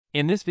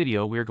In this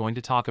video we are going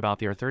to talk about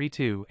the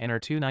R32 and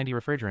R290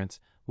 refrigerants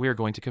we are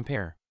going to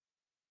compare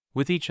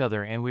with each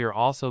other, and we are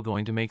also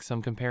going to make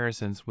some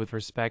comparisons with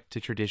respect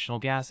to traditional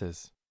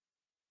gases.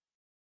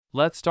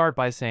 Let's start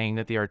by saying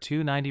that the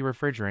R290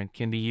 refrigerant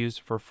can be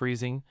used for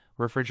freezing,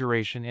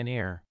 refrigeration, and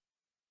air,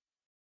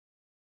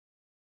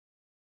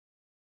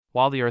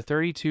 while the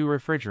R32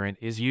 refrigerant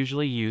is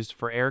usually used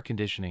for air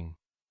conditioning.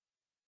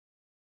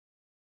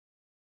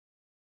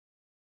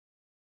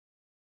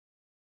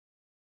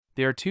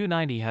 The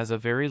R290 has a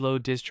very low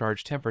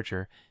discharge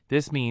temperature.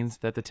 This means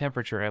that the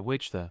temperature at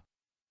which the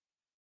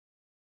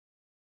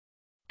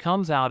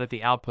comes out at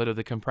the output of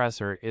the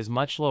compressor is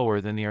much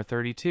lower than the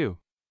R32.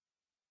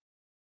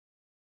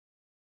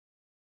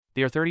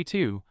 The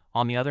R32,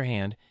 on the other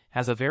hand,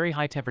 has a very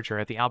high temperature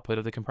at the output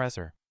of the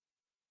compressor.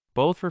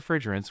 Both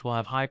refrigerants will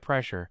have high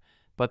pressure,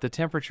 but the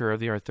temperature of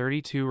the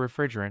R32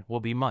 refrigerant will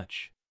be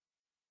much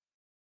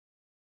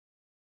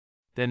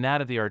than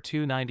that of the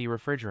R290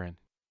 refrigerant.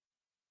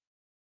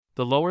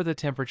 The lower the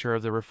temperature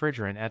of the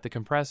refrigerant at the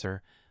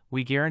compressor,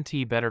 we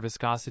guarantee better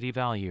viscosity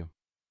value,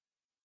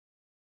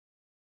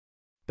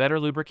 better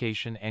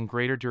lubrication, and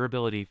greater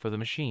durability for the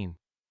machine.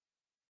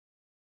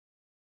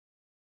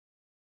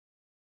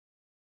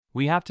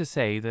 We have to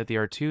say that the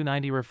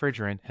R290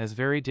 refrigerant has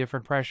very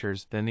different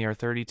pressures than the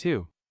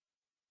R32.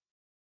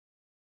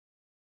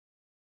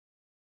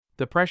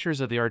 The pressures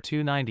of the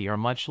R290 are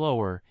much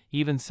lower,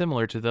 even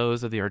similar to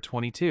those of the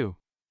R22.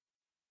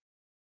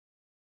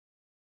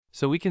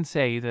 So we can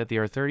say that the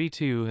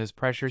R32 has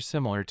pressures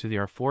similar to the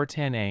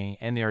R410A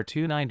and the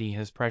R290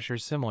 has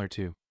pressures similar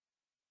to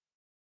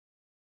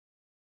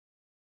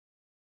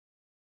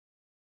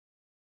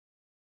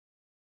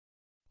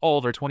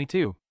old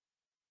R22.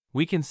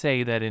 We can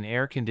say that in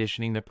air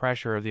conditioning the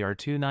pressure of the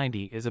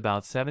R290 is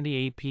about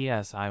 78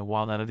 psi,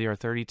 while that of the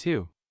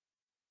R32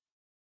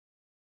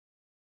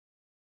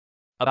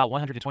 about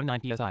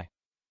 129 psi.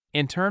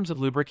 In terms of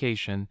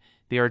lubrication,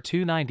 the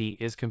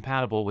R290 is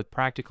compatible with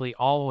practically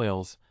all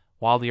oils,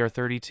 while the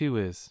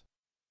R32 is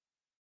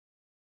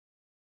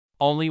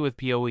only with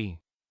POE.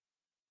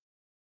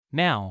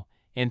 Now,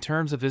 in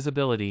terms of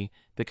visibility,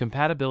 the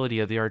compatibility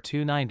of the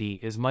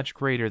R290 is much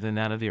greater than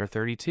that of the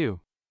R32.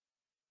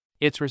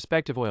 Its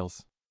respective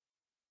oils.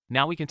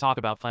 Now we can talk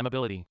about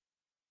flammability.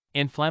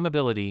 In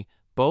flammability,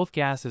 both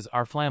gases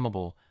are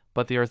flammable,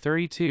 but the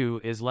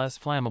R32 is less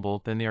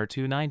flammable than the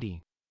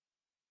R290.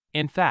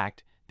 In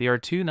fact, the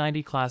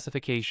R290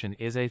 classification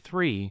is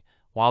A3,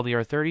 while the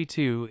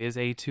R32 is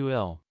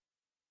A2L.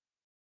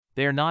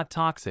 They are not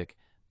toxic,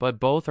 but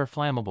both are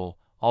flammable,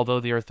 although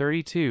the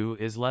R32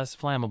 is less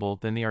flammable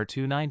than the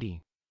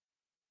R290.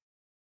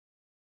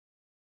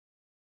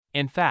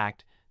 In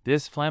fact,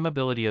 this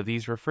flammability of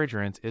these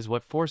refrigerants is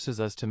what forces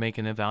us to make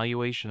an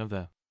evaluation of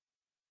the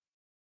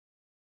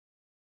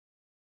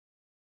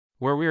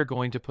where we are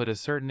going to put a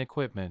certain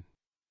equipment.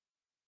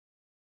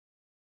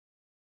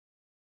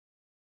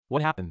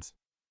 What happens?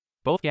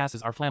 Both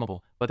gases are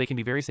flammable, but they can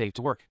be very safe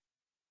to work.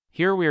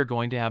 Here we are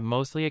going to have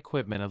mostly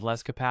equipment of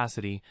less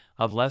capacity,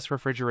 of less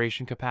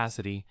refrigeration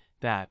capacity,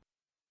 that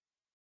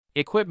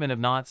equipment of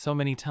not so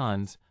many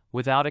tons,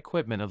 without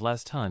equipment of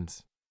less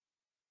tons.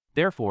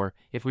 Therefore,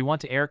 if we want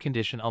to air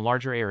condition a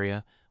larger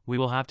area, we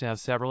will have to have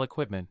several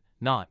equipment,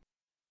 not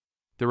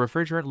the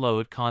refrigerant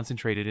load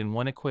concentrated in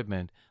one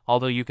equipment,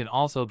 although you can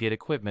also get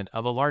equipment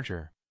of a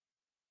larger,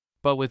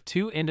 but with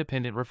two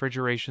independent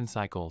refrigeration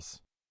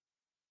cycles.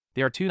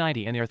 The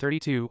R290 and the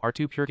R32 are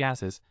two pure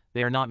gases,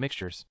 they are not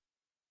mixtures.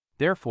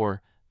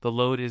 Therefore, the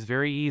load is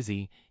very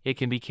easy, it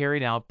can be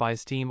carried out by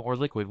steam or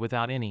liquid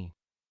without any.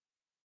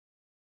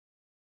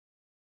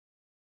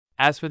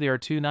 As for the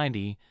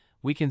R290,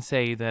 we can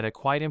say that a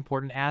quite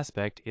important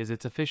aspect is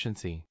its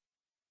efficiency.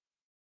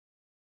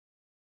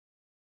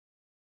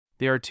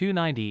 The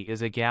R290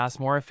 is a gas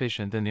more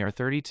efficient than the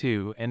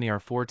R32 and the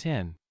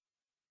R410.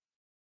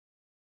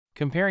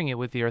 Comparing it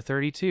with the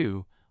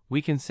R32,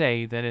 we can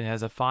say that it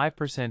has a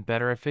 5%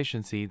 better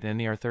efficiency than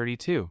the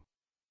R32.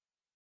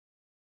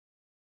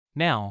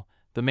 Now,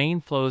 the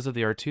main flows of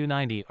the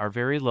R290 are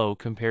very low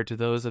compared to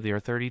those of the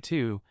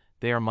R32,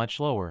 they are much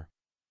lower.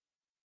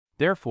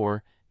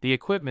 Therefore, the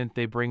equipment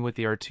they bring with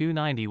the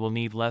R290 will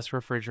need less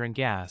refrigerant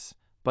gas,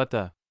 but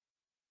the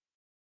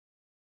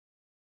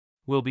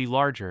will be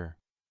larger.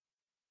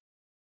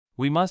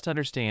 We must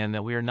understand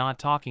that we are not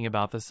talking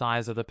about the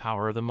size of the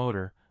power of the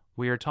motor,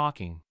 we are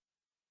talking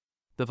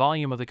the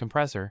volume of the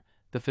compressor,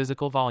 the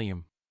physical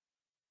volume.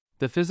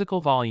 The physical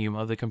volume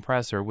of the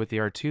compressor with the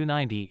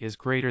R290 is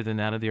greater than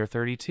that of the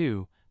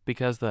R32,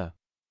 because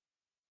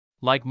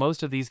like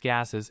most of these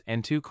gases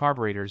and two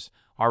carburetors,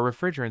 are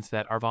refrigerants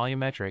that are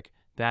volumetric,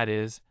 that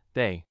is,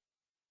 they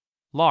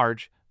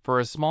large, for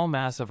a small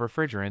mass of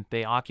refrigerant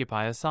they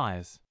occupy a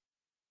size.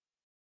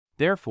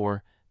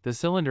 Therefore, the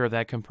cylinder of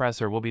that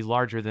compressor will be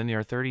larger than the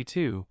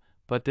R32,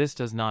 but this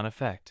does not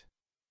affect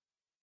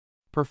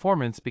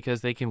performance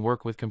because they can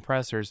work with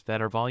compressors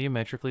that are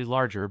volumetrically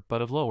larger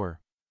but of lower.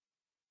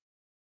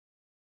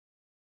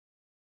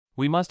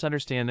 We must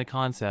understand the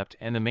concept,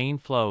 and the main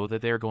flow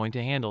that they are going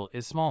to handle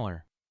is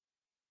smaller.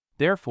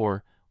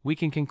 Therefore, we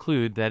can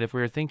conclude that if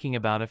we are thinking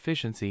about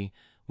efficiency,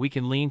 we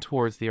can lean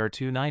towards the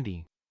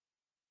R290.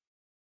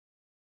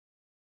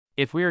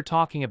 If we are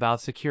talking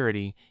about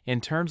security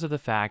in terms of the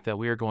fact that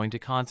we are going to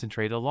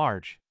concentrate a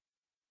large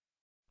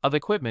of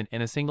equipment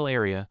in a single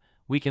area,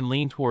 we can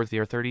lean towards the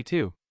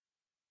R32.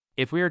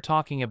 If we are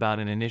talking about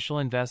an initial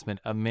investment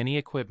of many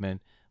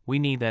equipment, we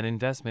need that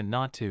investment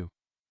not to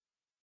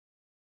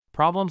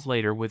problems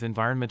later with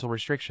environmental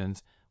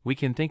restrictions, we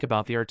can think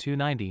about the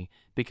R290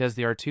 because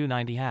the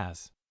R290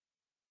 has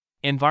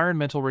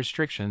environmental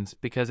restrictions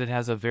because it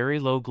has a very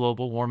low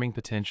global warming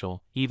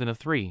potential, even of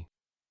 3.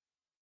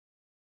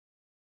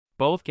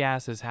 Both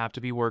gases have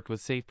to be worked with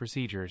safe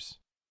procedures.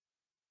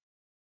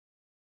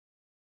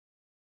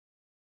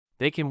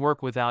 They can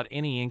work without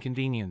any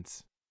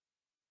inconvenience.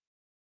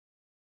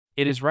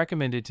 It is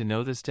recommended to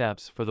know the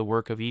steps for the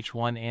work of each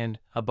one and,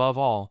 above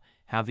all,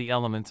 have the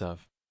elements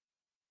of.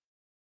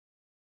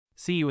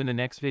 See you in the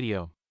next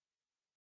video.